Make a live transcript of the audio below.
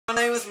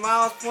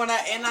Smalls pointer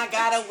and I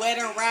got a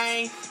wedding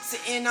ring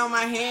sitting on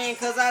my hand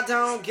cause I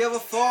don't give a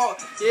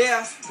fuck.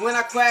 Yeah, when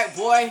I crack,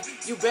 boy,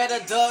 you better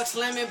duck.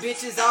 Slamming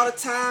bitches all the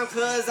time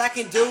cause I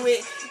can do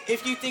it.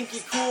 If you think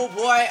you're cool,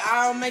 boy,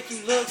 I'll make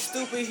you look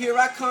stupid. Here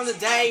I come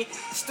today,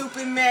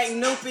 stupid Mac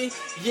Noopy.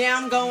 Yeah,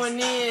 I'm going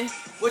in.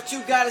 What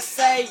you gotta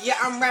say? Yeah,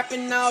 I'm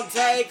rapping all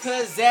day,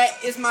 cause that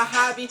is my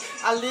hobby.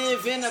 I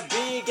live in a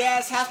big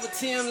ass house with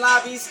 10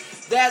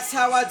 lobbies. That's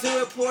how I do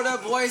it. Porter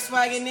boy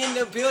swagging in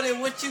the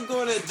building. What you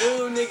gonna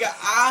do, nigga?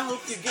 I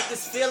hope you get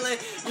this feeling.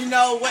 You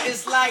know what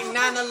it's like,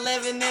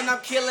 9/11 and I'm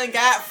killing.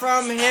 Got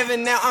from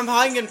heaven, now I'm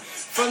hanging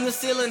from the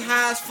ceiling.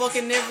 High as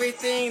fucking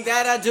everything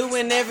that I do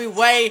in every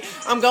way.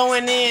 I'm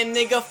going in,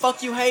 nigga.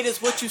 Fuck you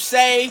haters, what you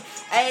say?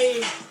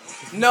 Ayy.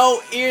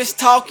 No ears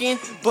talking,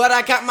 but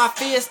I got my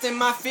fist, and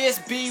my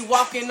fist be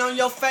walking on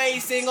your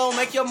face. Ain't gonna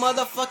make your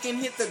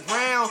motherfucking hit the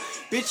ground.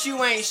 Bitch,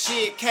 you ain't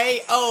shit.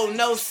 KO,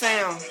 no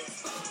sound.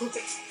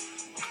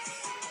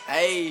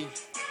 Hey.